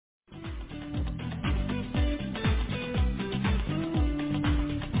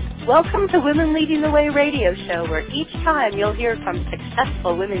Welcome to Women Leading the Way radio show, where each time you'll hear from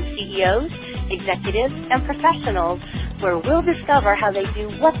successful women CEOs, executives, and professionals, where we'll discover how they do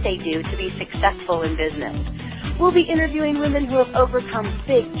what they do to be successful in business. We'll be interviewing women who have overcome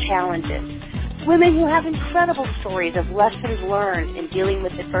big challenges, women who have incredible stories of lessons learned in dealing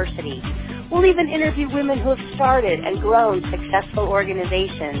with adversity. We'll even interview women who have started and grown successful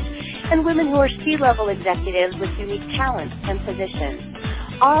organizations, and women who are C-level executives with unique talents and positions.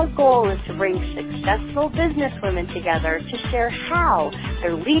 Our goal is to bring successful business women together to share how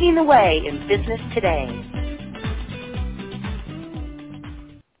they're leading the way in business today.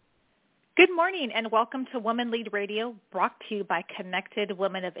 Good morning and welcome to Women Lead Radio, brought to you by Connected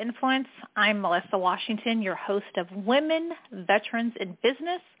Women of Influence. I'm Melissa Washington, your host of Women Veterans in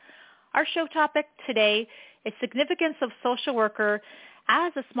Business. Our show topic today is significance of social worker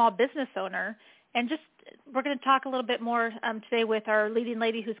as a small business owner, and we're going to talk a little bit more today with our leading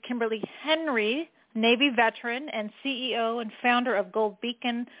lady, who's Kimberly Henry, Navy veteran and CEO and founder of Gold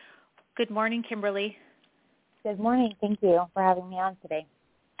Beacon. Good morning, Kimberly. Good morning. Thank you for having me on today.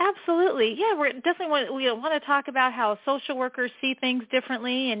 Absolutely. Yeah, we definitely want to talk about how social workers see things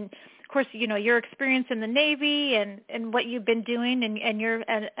differently, and of course, your experience in the Navy and what you've been doing,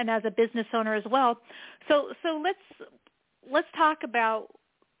 and as a business owner as well. So let's talk about,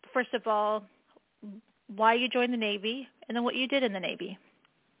 first of all, why you joined the Navy, and then what you did in the Navy.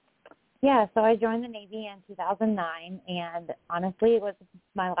 Yeah, so I joined the Navy in 2009, and honestly, it was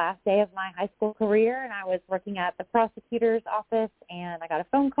my last day of my high school career, and I was working at the prosecutor's office, and I got a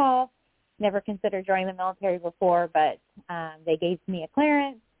phone call. Never considered joining the military before, but they gave me a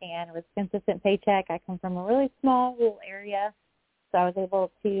clearance, and it was a consistent paycheck. I come from a really small rural area, so I was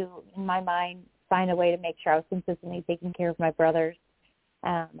able to, in my mind, find a way to make sure I was consistently taking care of my brothers.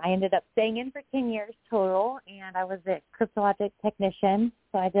 I ended up staying in for 10 years total, and I was a cryptologic technician,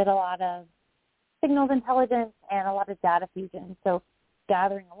 so I did a lot of signals intelligence and a lot of data fusion, so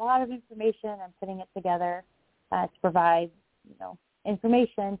gathering a lot of information and putting it together to provide,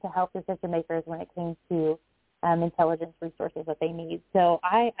 information to help decision makers when it came to intelligence resources that they need. So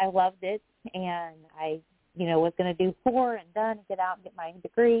I loved it, and I, was going to do 4 and done and get out and get my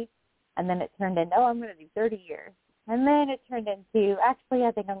degree, and then it turned into, I'm going to do 30 years. And then it turned into, actually,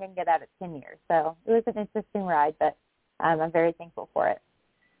 I think I'm going to get out at 10 years. So it was an interesting ride, but I'm very thankful for it.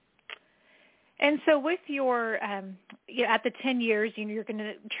 And so with your, at the 10 years, you're going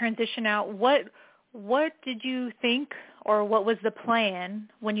to transition out. What did you think, or what was the plan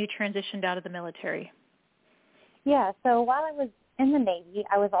when you transitioned out of the military? Yeah, so while I was in the Navy,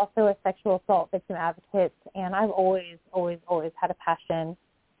 I was also a sexual assault victim advocate, and I've always had a passion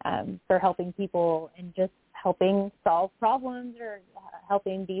for helping people and just helping solve problems or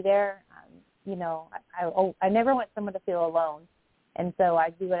helping be there. I never want someone to feel alone. And so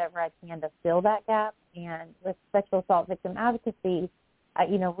I do whatever I can to fill that gap. And with sexual assault victim advocacy, I,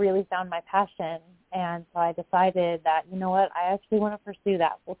 really found my passion. And so I decided that, I actually want to pursue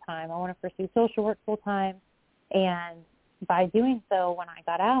that full time. I want to pursue social work full time. And by doing so, when I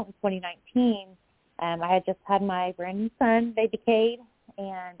got out in 2019, I had just had my brand new son, baby Cade,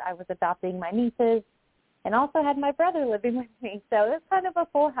 and I was adopting my nieces, and also had my brother living with me. So it was kind of a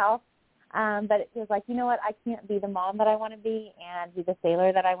full house, but it was like, I can't be the mom that I want to be and be the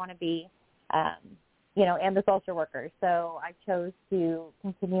sailor that I want to be, and the social worker. So I chose to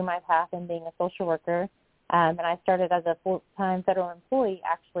continue my path in being a social worker, and I started as a full-time federal employee,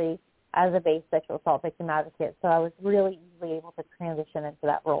 actually, as a base sexual assault victim advocate. So I was really easily able to transition into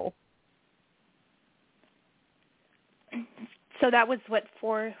that role. So that was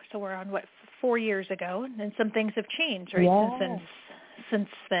so we're on 4 years ago, and some things have changed, right? Yeah. Since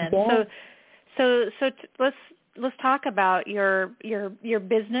then. Yeah. So let's talk about your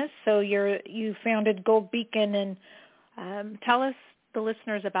business. So you founded Gold Beacon, and tell us, the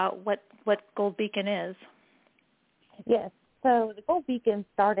listeners, about what Gold Beacon is. Yes. So the Gold Beacon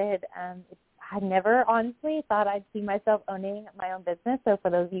started. I never honestly thought I'd see myself owning my own business. So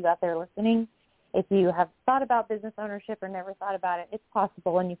for those of you out there listening, if you have thought about business ownership or never thought about it, it's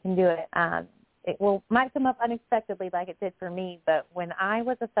possible and you can do it. It might come up unexpectedly like it did for me, but when I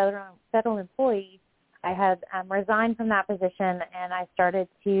was a federal employee, I had resigned from that position, and I started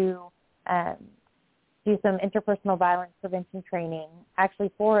to do some interpersonal violence prevention training,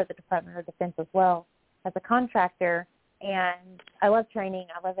 actually for the Department of Defense as well, as a contractor. And I love training.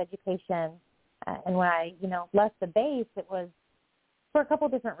 I love education. And when I, left the base, it was for a couple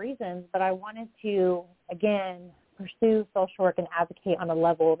of different reasons, but I wanted to, again, pursue social work and advocate on a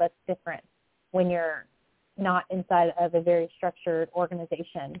level that's different when you're not inside of a very structured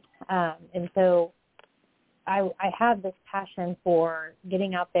organization. And so I have this passion for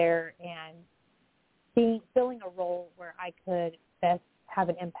getting out there and filling a role where I could best have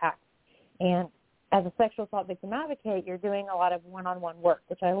an impact. And as a sexual assault victim advocate, you're doing a lot of one-on-one work,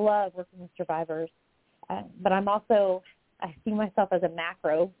 which I love, working with survivors. But I see myself as a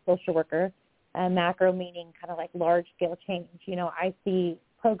macro social worker, macro meaning kind of like large-scale change. I see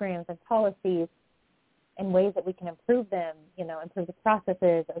programs and policies and ways that we can improve them, improve the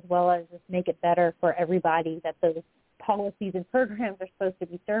processes, as well as just make it better for everybody that those policies and programs are supposed to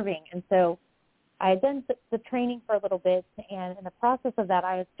be serving. And so I had done the training for a little bit, and in the process of that,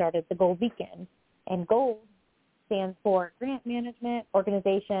 I had started the Gold Beacon. And GOLD stands for Grant Management,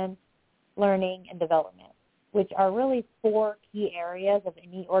 Organization, Learning, and Development, which are really 4 key areas of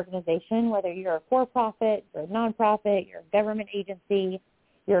any organization, whether you're a for-profit, you're a nonprofit, you're a government agency,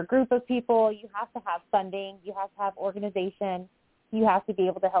 you're a group of people. You have to have funding. You have to have organization. You have to be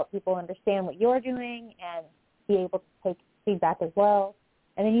able to help people understand what you're doing and be able to take feedback as well.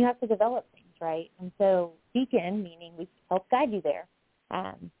 And then you have to develop things, right? And so Beacon, meaning we help guide you there.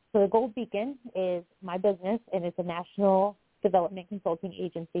 So the Gold Beacon is my business, and it's a national development consulting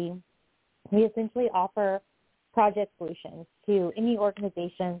agency. We essentially offer project solutions to any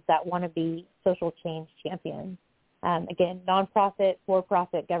organizations that want to be social change champions. Again, nonprofit,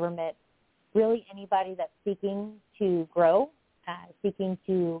 for-profit, government, really anybody that's seeking to grow, seeking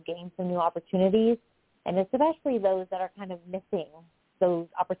to gain some new opportunities, and especially those that are kind of missing those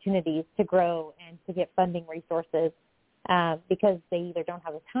opportunities to grow and to get funding resources because they either don't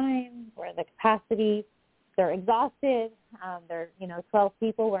have the time or the capacity. They're exhausted. They're 12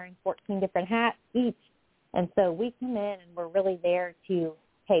 people wearing 14 different hats each. And so we come in and we're really there to,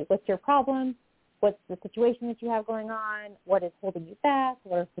 hey, what's your problem? What's the situation that you have going on? What is holding you back?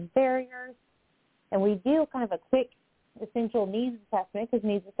 What are some barriers? And we do kind of a quick essential needs assessment, because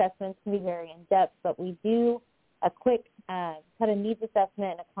needs assessments can be very in-depth, but we do a quick kind of needs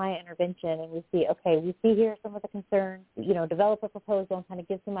assessment and a client intervention, and we see, okay, we see here some of the concerns, develop a proposal and kind of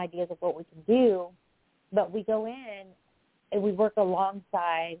give some ideas of what we can do. But we go in and we work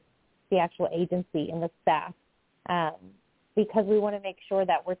alongside the actual agency and the staff because we want to make sure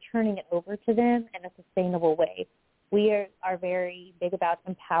that we're turning it over to them in a sustainable way. We are very big about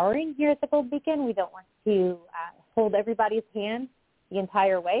empowering here at the Gold Beacon. We don't want to hold everybody's hand the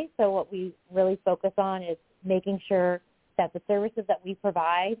entire way. So what we really focus on is making sure that the services that we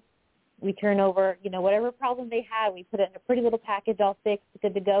provide, we turn over, whatever problem they have, we put it in a pretty little package all fixed,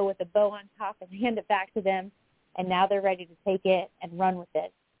 good to go with a bow on top, and hand it back to them. And now they're ready to take it and run with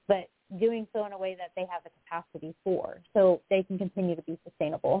it, but doing so in a way that they have the capacity for, so they can continue to be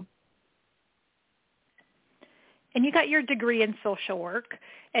sustainable. And you got your degree in social work,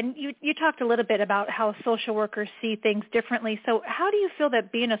 and you talked a little bit about how social workers see things differently. So how do you feel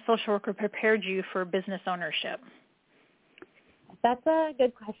that being a social worker prepared you for business ownership? That's a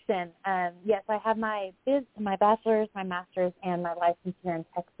good question. Yes, I have my bachelor's, my master's, and my license here in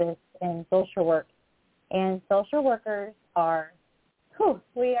Texas in social work. And social workers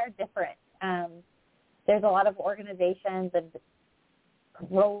we are different. There's a lot of organizations and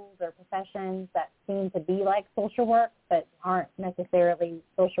roles or professions that seem to be like social work but aren't necessarily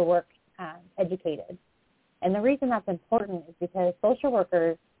social work educated. And the reason that's important is because social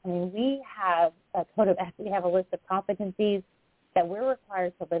workers, we have a code of ethics, we have a list of competencies that we're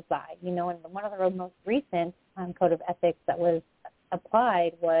required to live by. And one of the most recent code of ethics that was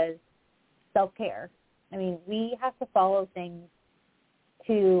applied was self-care. We have to follow things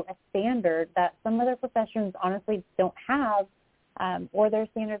to a standard that some other professions honestly don't have, or their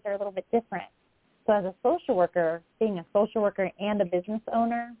standards are a little bit different. So as a social worker, being a social worker and a business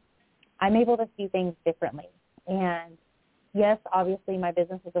owner, I'm able to see things differently. And yes, obviously my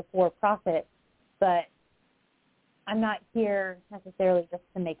business is a for-profit, but I'm not here necessarily just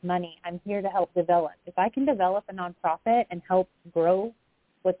to make money. I'm here to help develop. If I can develop a nonprofit and help grow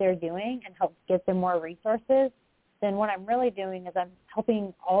what they're doing and help get them more resources, then what I'm really doing is I'm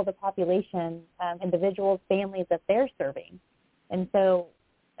helping all the population, individuals, families that they're serving. And so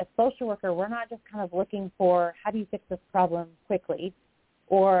as social worker, we're not just kind of looking for how do you fix this problem quickly,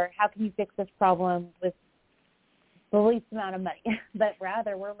 or how can you fix this problem with the least amount of money, but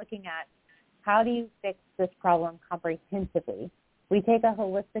rather we're looking at how do you fix this problem comprehensively. We take a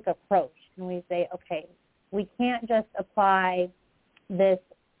holistic approach and we say, okay, we can't just apply this,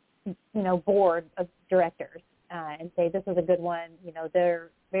 board of directors and say this is a good one. They're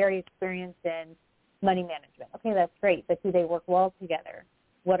very experienced in money management. Okay, that's great, but do they work well together?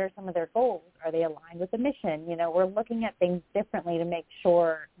 What are some of their goals? Are they aligned with the mission? We're looking at things differently to make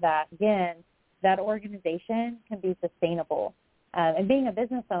sure that, again, that organization can be sustainable. And being a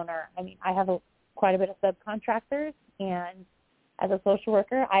business owner, I have quite a bit of subcontractors, and as a social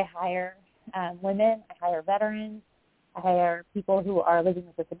worker, I hire women, I hire veterans, I hire people who are living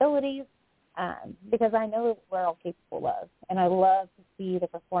with disabilities, because I know what we're all capable of, and I love to see the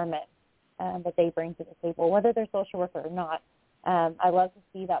performance that they bring to the table, whether they're social worker or not. I love to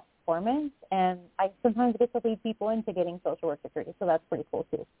see that performance, and I sometimes get to lead people into getting social work degrees, so that's pretty cool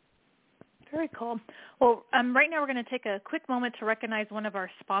too. Very cool. Well, right now we're going to take a quick moment to recognize one of our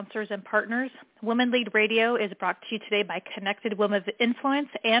sponsors and partners. Women Lead Radio is brought to you today by Connected Women of Influence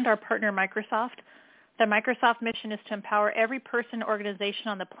and our partner Microsoft. The Microsoft mission is to empower every person and organization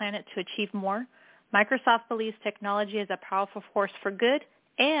on the planet to achieve more. Microsoft believes technology is a powerful force for good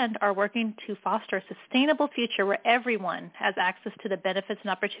and are working to foster a sustainable future where everyone has access to the benefits and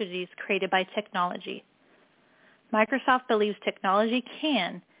opportunities created by technology. Microsoft believes technology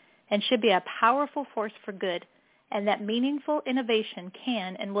can and should be a powerful force for good, and that meaningful innovation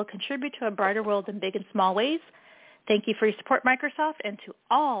can and will contribute to a brighter world in big and small ways. Thank you for your support, Microsoft, and to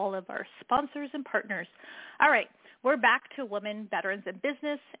all of our sponsors and partners. All right, we're back to Women, Veterans, and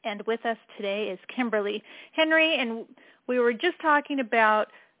Business, and with us today is Kimberly Henry, and we were just talking about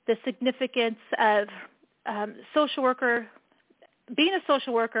the significance of social worker, being a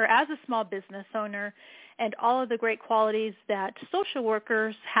social worker as a small business owner, and all of the great qualities that social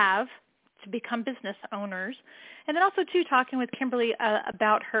workers have to become business owners. And then also, too, talking with Kimberly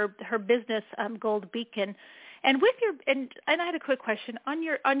about her business, Gold Beacon. And with your and I had a quick question on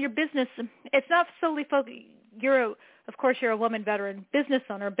your business. It's not solely focused. Of course, you're a woman veteran business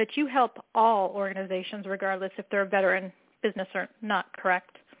owner, but you help all organizations, regardless if they're a veteran business or not.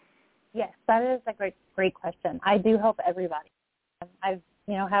 Correct? Yes, that is a great question. I do help everybody. I've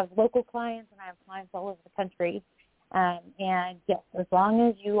have local clients, and I have clients all over the country. And yes, as long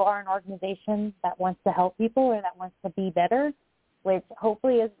as you are an organization that wants to help people or that wants to be better, which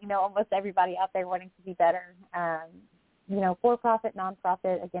hopefully is, almost everybody out there wanting to be better, for-profit,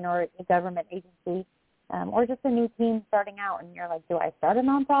 nonprofit, again, or a government agency, or just a new team starting out, and you're like, do I start a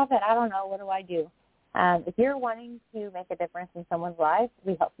nonprofit? I don't know. What do I do? If you're wanting to make a difference in someone's life,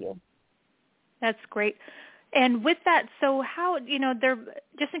 we help you. That's great. And with that, so how, they're,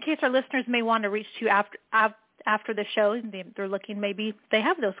 just in case our listeners may want to reach to you after the show, they're looking, maybe they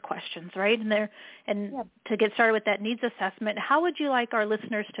have those questions, right? And to get started with that needs assessment, how would you like our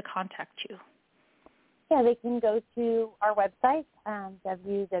listeners to contact you? Yeah, they can go to our website,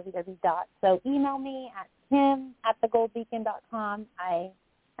 So email me at kim@thegoldbeacon.com. I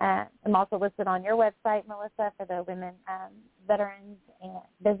am also listed on your website, Melissa, for the women, veterans, and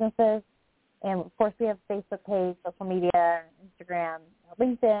businesses. And, of course, we have a Facebook page, social media, Instagram,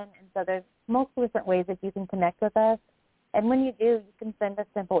 LinkedIn. And so there's multiple different ways that you can connect with us. And when you do, you can send a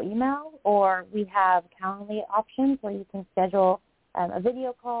simple email, or we have Calendly options where you can schedule a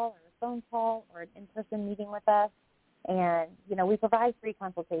video call or a phone call or an in-person meeting with us. And, we provide free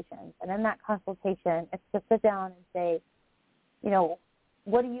consultations. And in that consultation, it's to sit down and say,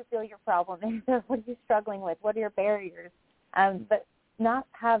 what do you feel your problem is? Or what are you struggling with? What are your barriers? But not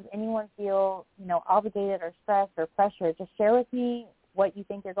have anyone feel, obligated or stressed or pressure. Just share with me what you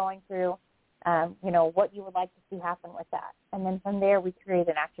think you're going through, what you would like to see happen with that. And then from there, we create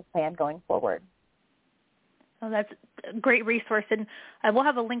an action plan going forward. Oh, that's a great resource. And we'll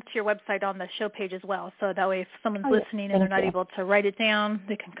have a link to your website on the show page as well. So that way if someone's listening and they're not able to write it down,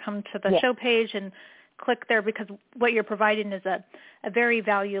 they can come to the show page and click there, because what you're providing is a very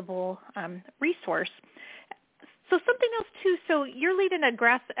valuable resource. So something else, too, so you're leading a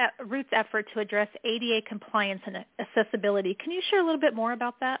grassroots effort to address ADA compliance and accessibility. Can you share a little bit more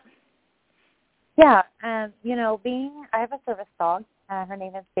about that? Yeah, I have a service dog. Her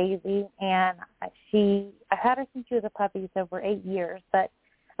name is Daisy, and I've had her since she was a puppy, so for 8 years. But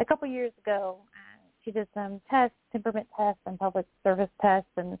a couple years ago, she did some tests, temperament tests and public service tests,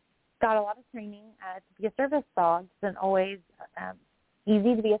 and got a lot of training to be a service dog. It wasn't always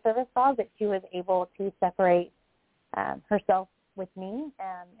easy to be a service dog, but she was able to separate herself with me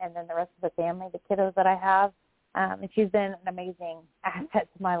and then the rest of the family, the kiddos that I have. And she's been an amazing asset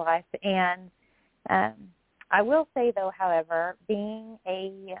to my life. And I will say, though, however, being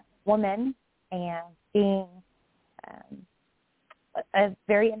a woman and being a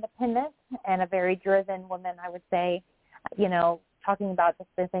very independent and a very driven woman, I would say, talking about just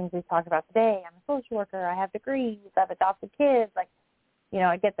the things we talked about today. I'm a social worker. I have degrees. I've adopted kids.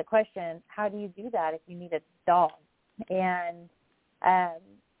 I get the question, how do you do that if you need a dog? And,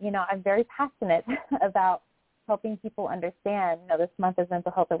 I'm very passionate about helping people understand, this month is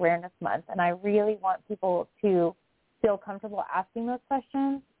Mental Health Awareness Month, and I really want people to feel comfortable asking those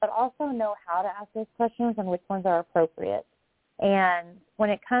questions, but also know how to ask those questions and which ones are appropriate. And when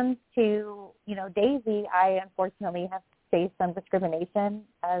it comes to, Daisy, I unfortunately have faced some discrimination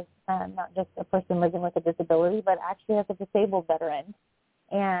as not just a person living with a disability, but actually as a disabled veteran.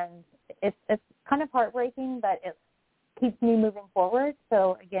 And it's kind of heartbreaking, but it keeps me moving forward.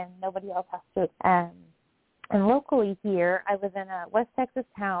 So, again, nobody else has to. And locally here, I live in a West Texas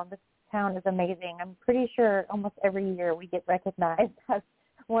town. This town is amazing. I'm pretty sure almost every year we get recognized as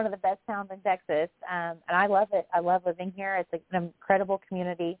one of the best towns in Texas, and I love it. I love living here. It's an incredible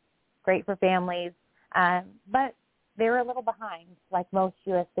community, great for families, but they're a little behind, like most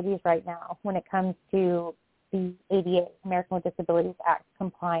U.S. cities right now, when it comes to the ADA, American with Disabilities Act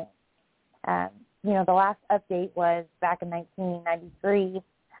compliance. The last update was back in 1993,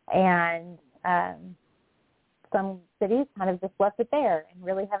 and some cities kind of just left it there and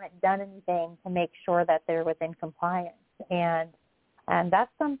really haven't done anything to make sure that they're within compliance. And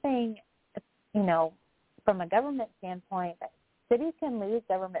that's something, from a government standpoint, cities can lose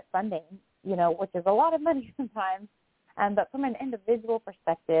government funding, which is a lot of money sometimes. But from an individual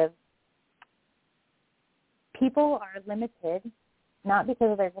perspective, people are limited not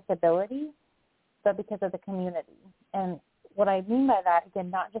because of their disability, but because of the community. And what I mean by that,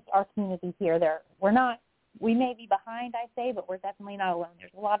 again, not just our community here. We may be behind, I say, but we're definitely not alone.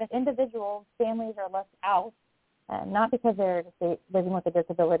 There's a lot of individuals, families are left out, not because they're living with a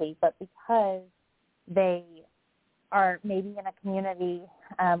disability, but because they are maybe in a community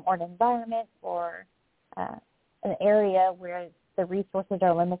or an environment or an area where the resources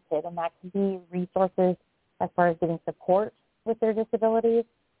are limited, and that can be resources as far as getting support with their disabilities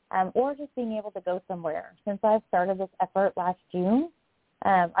or just being able to go somewhere. Since I've started this effort last June,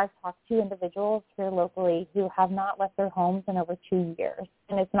 I've talked to individuals here locally who have not left their homes in over 2 years.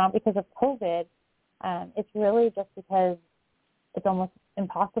 And it's not because of COVID. It's really just because it's almost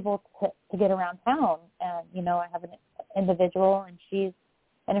impossible to get around town. And, I have an individual, and she's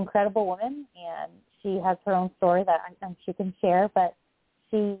an incredible woman, and she has her own story that she can share, but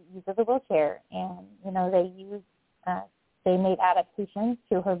she uses a wheelchair. And, they made adaptations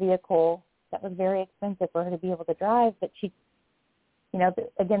to her vehicle that was very expensive for her to be able to drive, but she,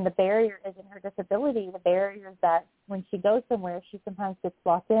 again, the barrier isn't her disability. The barrier is that when she goes somewhere, she sometimes gets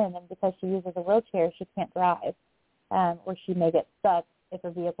locked in, and because she uses a wheelchair, she can't drive, or she may get stuck if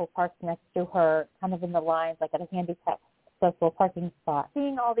a vehicle parks next to her, kind of in the lines, like at a handicap accessible parking spot.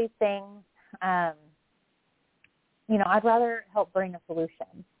 Seeing all these things, I'd rather help bring a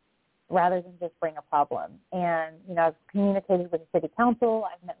solution rather than just bring a problem. And, I've communicated with the city council.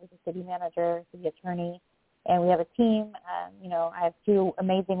 I've met with the city manager, city attorney, and we have a team. I have two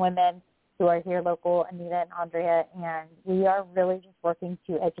amazing women who are here local, Anita and Andrea, and we are really just working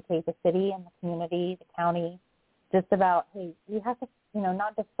to educate the city and the community, the county, just about, hey, we have to,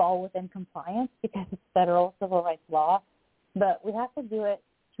 not just fall within compliance because it's federal civil rights law, but we have to do it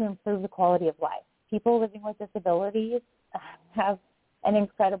to improve the quality of life. People living with disabilities have an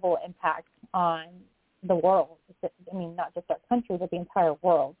incredible impact on the world. Not just our country, but the entire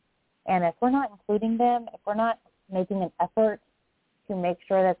world. And if we're not including them, if we're not making an effort to make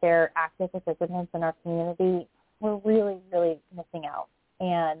sure that they're active participants in our community, we're really, really missing out.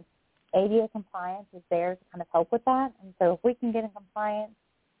 And ADA compliance is there to kind of help with that. And so if we can get in compliance,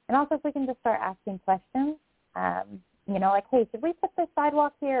 and also if we can just start asking questions, like, hey, should we put this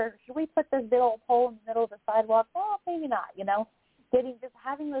sidewalk here? Should we put this big old pole in the middle of the sidewalk? Well, maybe not,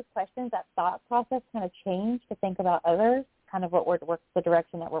 having those questions, that thought process kind of change to think about others, kind of the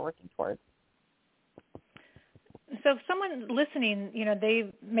direction that we're working towards. So if someone listening,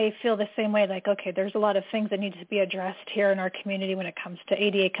 they may feel the same way, like, okay, there's a lot of things that need to be addressed here in our community when it comes to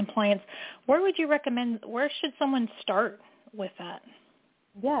ADA compliance. Where would you recommend, where should someone start with that?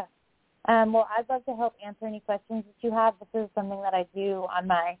 Yeah. Well, I'd love to help answer any questions that you have. This is something that I do on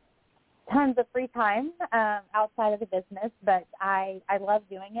my tons of free time outside of the business, but I love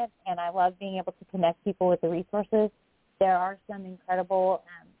doing it, and I love being able to connect people with the resources. There are some incredible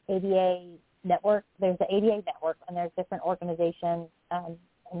ADA networks. There's the ADA network, and there's different organizations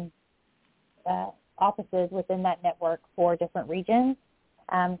and offices within that network for different regions.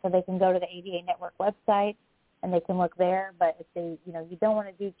 So they can go to the ADA network website, and they can look there. But if they, you don't want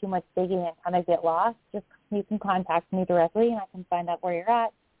to do too much digging and kind of get lost, you can contact me directly, and I can find out where you're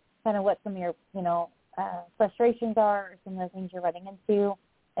at, kind of what some of your, frustrations are, or some of the things you're running into,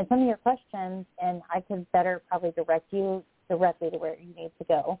 and some of your questions, and I could better probably direct you directly to where you need to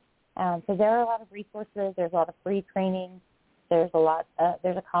go. So there are a lot of resources. There's a lot of free training. There's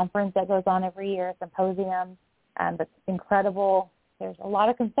a conference that goes on every year, a symposium that's incredible. There's a lot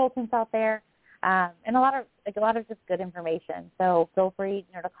of consultants out there, and a lot of just good information. So feel free,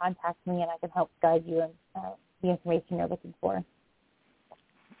 to contact me, and I can help guide you and the information you're looking for.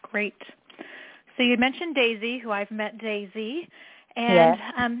 Great. So you mentioned Daisy, who I've met Daisy.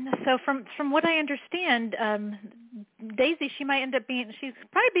 And so from what I understand, Daisy, she's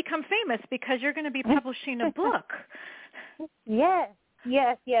probably become famous because you're going to be publishing a book. Yes.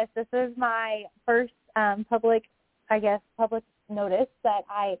 This is my first public notice that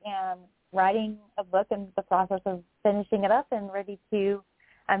I am writing a book in the process of finishing it up and ready to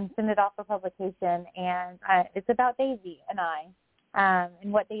send it off for publication. And it's about Daisy and I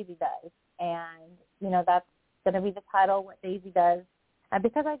and what Daisy does. And, that's going to be the title, What Daisy Does.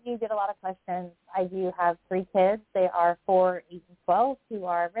 Because I do get a lot of questions, I do have 3 kids. They are 4, 8, and 12 who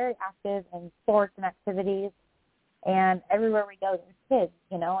are very active in sports and activities. And everywhere we go, there's kids,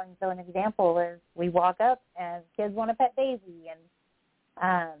 And so an example is we walk up and kids want to pet Daisy. And,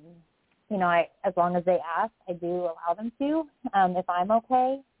 as long as they ask, I do allow them to, if I'm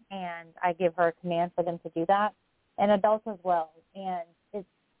okay. And I give her a command for them to do that. And adults as well. And it's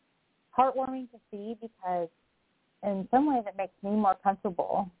heartwarming to see because in some ways it makes me more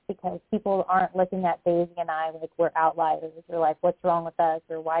comfortable because people aren't looking at Daisy and I like we're outliers or like what's wrong with us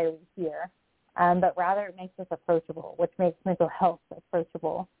or why are we here. But rather it makes us approachable, which makes mental health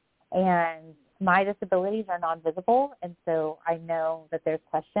approachable. And my disabilities are non-visible, and so I know that there's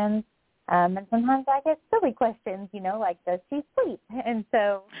questions. And sometimes I get silly questions, like, does she sleep? And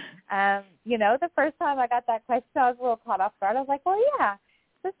so, the first time I got that question, I was a little caught off guard. I was like, well, yeah.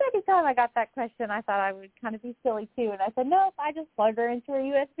 The second time I got that question, I thought I would kind of be silly, too. And I said, nope, I just plug her into her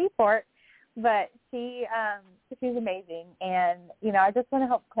USB port. But she's amazing. And, I just want to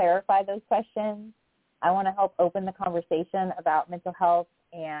help clarify those questions. I want to help open the conversation about mental health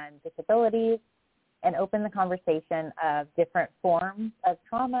and disabilities and open the conversation of different forms of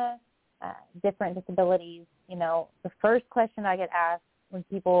trauma, different disabilities. The first question I get asked when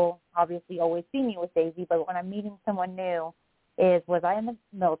people obviously always see me with Daisy, but when I'm meeting someone new is, was I in the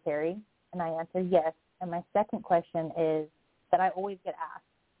military? And I answer yes. And my second question is that I always get asked,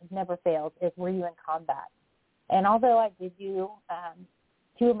 it never fails, is were you in combat? And although I did do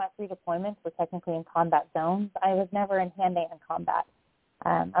 2 of my 3 deployments were technically in combat zones, I was never in hand-to-hand combat.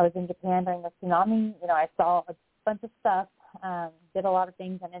 I was in Japan during the tsunami. I saw a bunch of stuff, did a lot of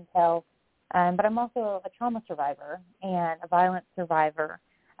things on intel, but I'm also a trauma survivor and a violent survivor.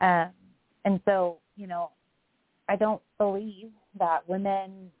 And so, I don't believe that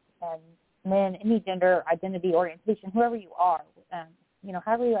women and men, any gender identity orientation, whoever you are,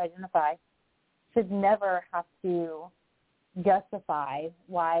 however you identify, should never have to justify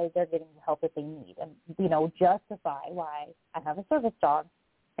why they're getting the help that they need and, justify why I have a service dog.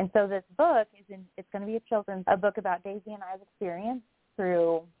 And so this book it's going to be a book about Daisy and I's experience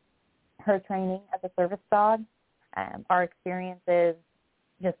through her training as a service dog, our experiences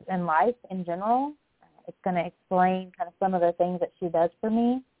just in life in general. It's going to explain kind of some of the things that she does for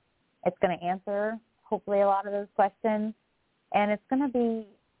me. It's going to answer, hopefully, a lot of those questions. And it's going to be,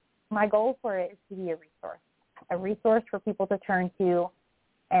 my goal for it is to be a resource for people to turn to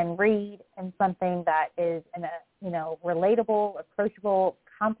and read in something that is in a, relatable, approachable,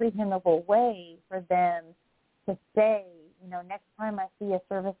 comprehensible way for them to say, next time I see a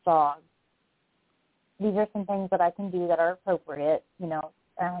service dog, these are some things that I can do that are appropriate,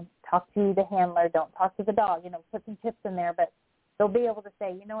 talk to the handler, don't talk to the dog, put some tips in there, but they'll be able to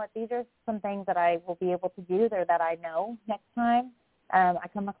say, these are some things that I will be able to do or that I know next time I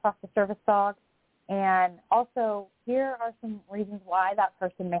come across a service dog. And also, here are some reasons why that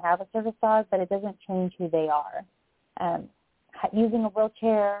person may have a service dog, but it doesn't change who they are. Using a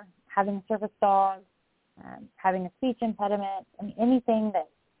wheelchair, having a service dog, having a speech impediment, anything that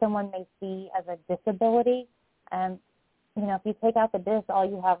someone may see as a disability, if you take out the dis, all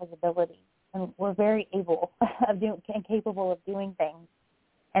you have is ability. And we're very able and capable of doing things.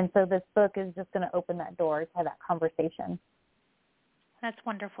 And so this book is just going to open that door to that conversation. That's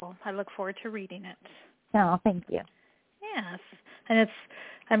wonderful. I look forward to reading it. Oh, thank you. Yes, and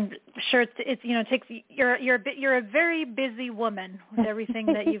I'm sure it's takes you're a very busy woman with everything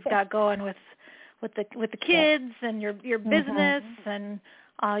that you've got going with the kids and your business and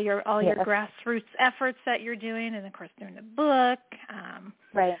all your grassroots efforts that you're doing, and of course doing the book.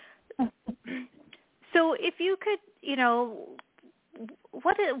 Right. So if you could,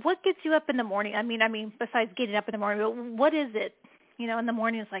 what gets you up in the morning? I mean, besides getting up in the morning, what is it? In the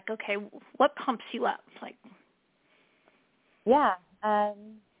morning, it's like, okay, what pumps you up? Like, yeah,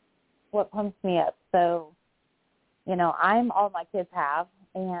 what pumps me up? So, I'm all my kids have,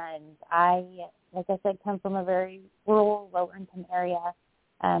 and I, like I said, come from a very rural, low-income area,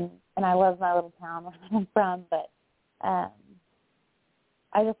 and I love my little town where I'm from, but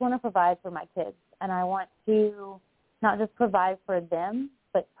I just want to provide for my kids. and I want to not just provide for them,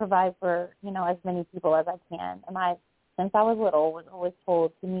 but provide for, as many people as I can. And since I was little, was always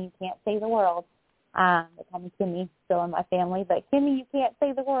told, Kimmy, you can't save the world. They call me Kimmy, still in my family, but Kimmy, you can't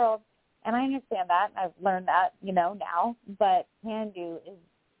save the world. And I understand that. I've learned that, now. But can do is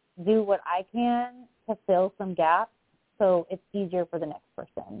do what I can to fill some gaps so it's easier for the next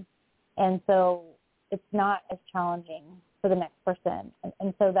person. And so it's not as challenging for the next person.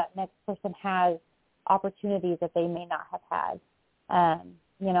 And so that next person has opportunities that they may not have had.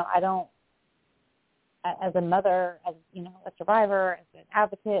 I don't, as a mother, as, a survivor, as an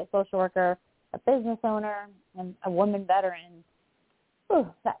advocate, social worker, a business owner, and a woman veteran,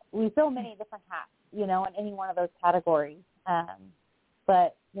 we fill many different hats, in any one of those categories.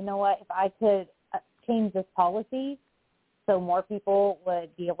 But you know what? If I could change this policy so more people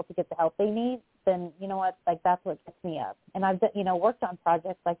would be able to get the help they need, then you know what? Like, that's what gets me up. And I've, worked on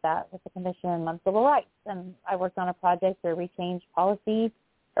projects like that with the Commission on Civil Rights. And I worked on a project where we changed policy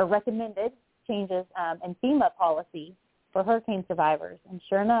or recommended changes in FEMA policy for hurricane survivors. And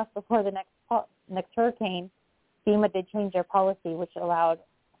sure enough, before the next hurricane, FEMA did change their policy, which allowed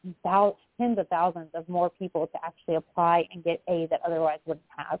tens of thousands of more people to actually apply and get aid that otherwise wouldn't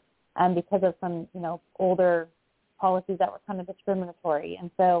have, because of some, older policies that were kind of discriminatory.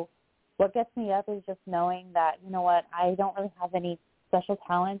 And so what gets me up is just knowing that, I don't really have any special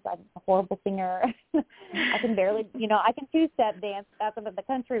talents. I'm a horrible singer. I can barely, I can two-step dance. That's about the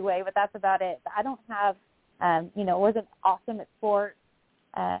country way, but that's about it. I don't have, wasn't awesome at sport.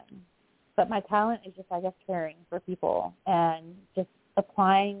 But my talent is just, I guess, caring for people and just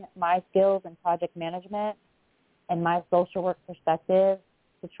applying my skills in project management and my social work perspective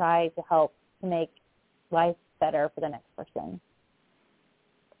to try to help to make life better for the next person.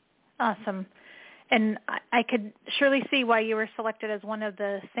 Awesome. And I could surely see why you were selected as one of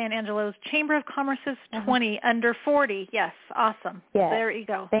the San Angelo's Chamber of Commerce's 20 under 40. Yes, awesome. Yes. There you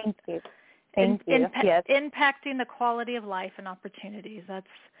go. Thank you. Thank you. Yes. Impacting the quality of life and opportunities. That's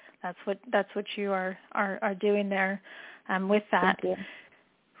what you are doing there with that. Thank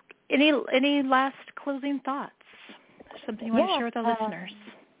you. Any last closing thoughts? Something you want to share with the listeners?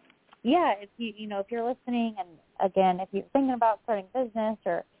 Yeah, if if you're listening, and again, if you're thinking about starting a business,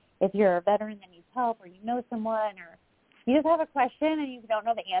 or if you're a veteran that needs help, or you know someone, or you just have a question and you don't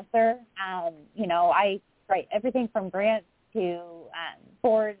know the answer, I write everything from grants to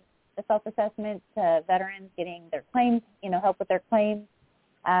board self-assessments to veterans getting their claims, help with their claims,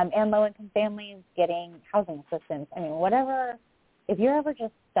 and low-income families getting housing assistance. I mean, whatever. If you're ever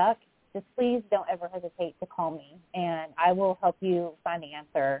just stuck, just please don't ever hesitate to call me, and I will help you find the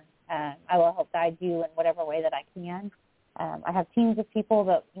answer. I will help guide you in whatever way that I can. I have teams of people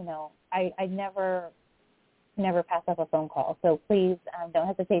that, I never pass up a phone call. So please don't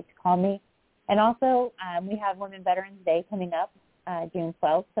hesitate to call me. And also, we have Women Veterans Day coming up June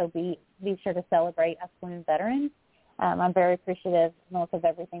 12th, so be sure to celebrate us women veterans. I'm very appreciative, Melissa, of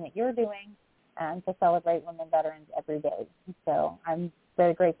everything that you're doing to celebrate women veterans every day. So I'm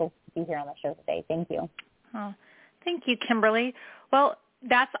very grateful to be here on the show today. Thank you. Oh, thank you, Kimberly. Well,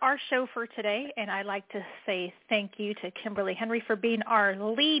 that's our show for today, and I'd like to say thank you to Kimberly Henry for being our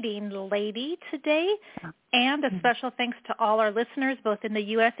leading lady today, and a special thanks to all our listeners, both in the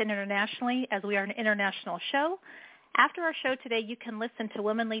U.S. and internationally, as we are an international show. After our show today, you can listen to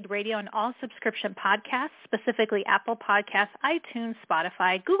Women Lead Radio on all subscription podcasts, specifically Apple Podcasts, iTunes,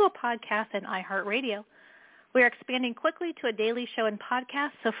 Spotify, Google Podcasts, and iHeartRadio. We are expanding quickly to a daily show and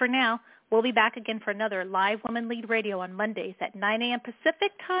podcast, so for now, we'll be back again for another live Women Lead Radio on Mondays at 9 a.m.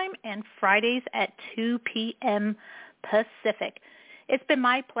 Pacific time and Fridays at 2 p.m. Pacific. It's been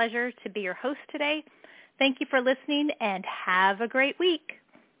my pleasure to be your host today. Thank you for listening, and have a great week.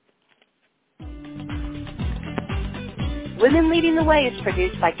 Women Leading the Way is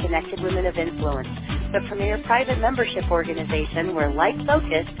produced by Connected Women of Influence, the premier private membership organization where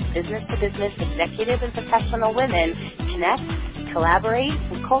like-focused, business-to-business executive and professional women connect, collaborate,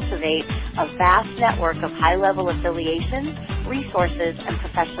 and cultivate a vast network of high-level affiliations, resources, and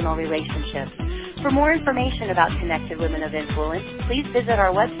professional relationships. For more information about Connected Women of Influence, please visit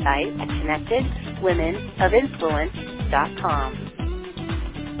our website at connectedwomenofinfluence.com.